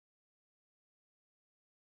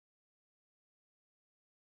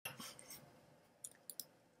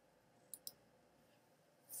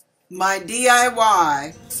my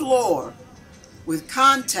DIY floor with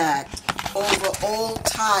contact over old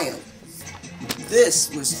tile. This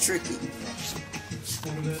was tricky.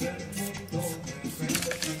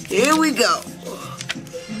 Here we go.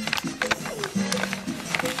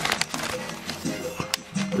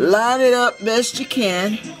 Line it up best you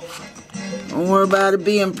can. Don't worry about it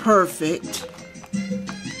being perfect,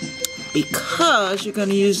 because you're going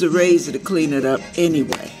to use the razor to clean it up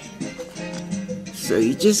anyway. So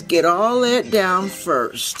you just get all that down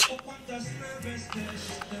first.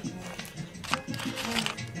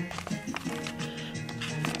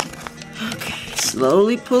 Okay,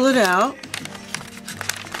 slowly pull it out.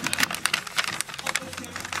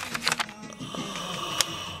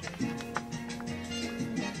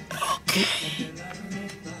 Okay.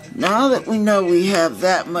 Now that we know we have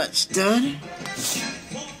that much done,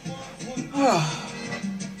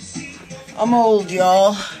 I'm old,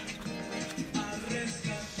 y'all.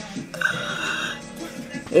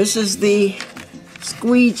 This is the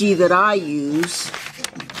squeegee that I use.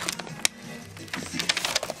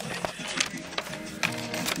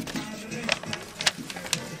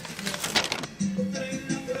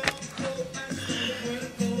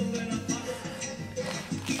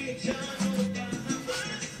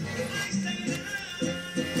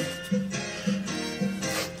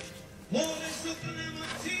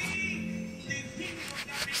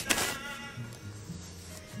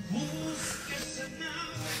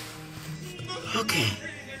 Okay,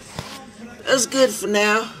 that's good for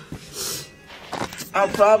now. I'll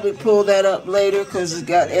probably pull that up later because it's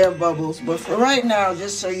got air bubbles, but for right now,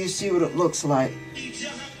 just so you see what it looks like.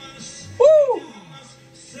 Woo!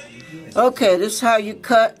 Okay, this is how you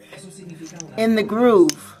cut in the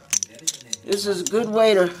groove. This is a good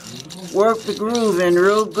way to work the groove in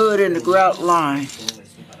real good in the grout line,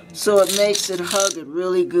 so it makes it hug it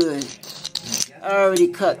really good. I already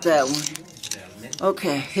cut that one.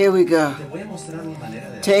 Okay, here we go.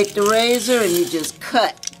 Take the razor and you just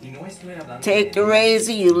cut. Take the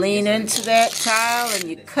razor, you lean into that tile and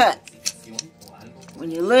you cut.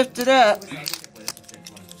 When you lift it up,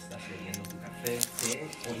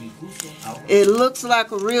 it looks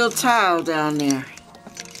like a real tile down there.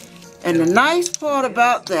 And the nice part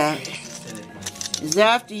about that is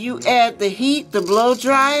after you add the heat, the blow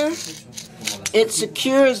dryer, it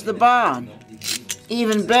secures the bond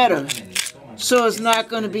even better. So it's not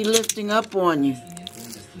going to be lifting up on you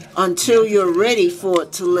until you're ready for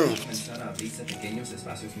it to lift.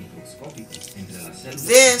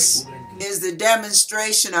 This is the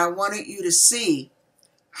demonstration I wanted you to see,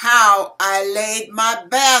 how I laid my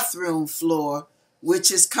bathroom floor,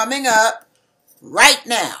 which is coming up right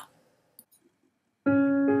now.